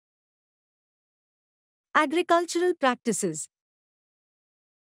Agricultural practices.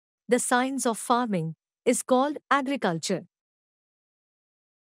 The science of farming is called agriculture.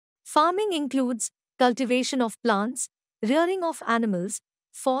 Farming includes cultivation of plants, rearing of animals,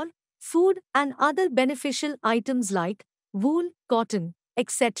 for food and other beneficial items like wool, cotton,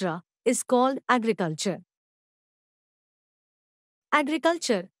 etc. is called agriculture.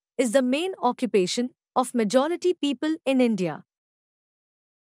 Agriculture is the main occupation of majority people in India.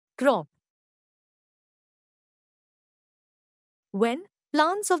 Crop. When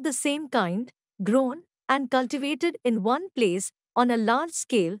plants of the same kind, grown and cultivated in one place on a large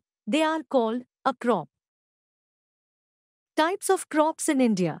scale, they are called a crop. Types of crops in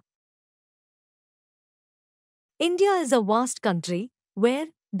India. India is a vast country where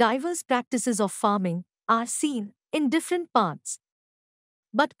diverse practices of farming are seen in different parts.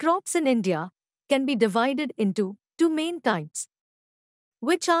 But crops in India can be divided into two main types,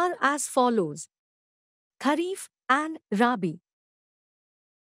 which are as follows: Kharif and Rabi.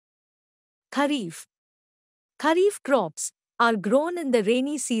 Kharif. Kharif crops are grown in the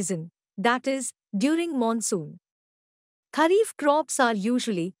rainy season, that is, during monsoon. Kharif crops are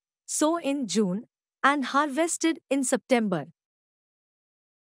usually sown in June and harvested in September.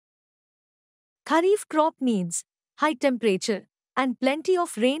 Kharif crop needs high temperature and plenty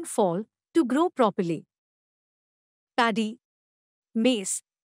of rainfall to grow properly. Paddy, maize,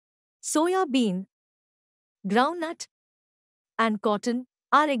 soya bean, groundnut, and cotton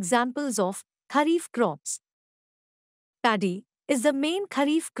are examples of Kharif crops. Paddy is the main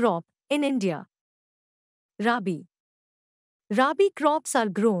Kharif crop in India. Rabi. Rabi crops are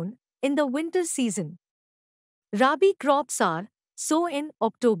grown in the winter season. Rabi crops are sown in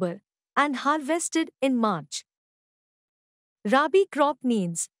October and harvested in March. Rabi crop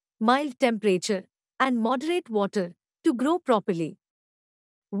needs mild temperature and moderate water to grow properly.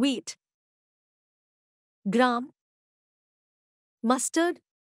 Wheat, gram, mustard,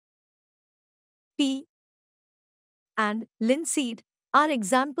 pea, and linseed are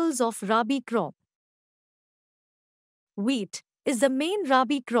examples of Rabi crop. Wheat is the main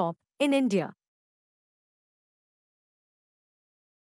Rabi crop in India.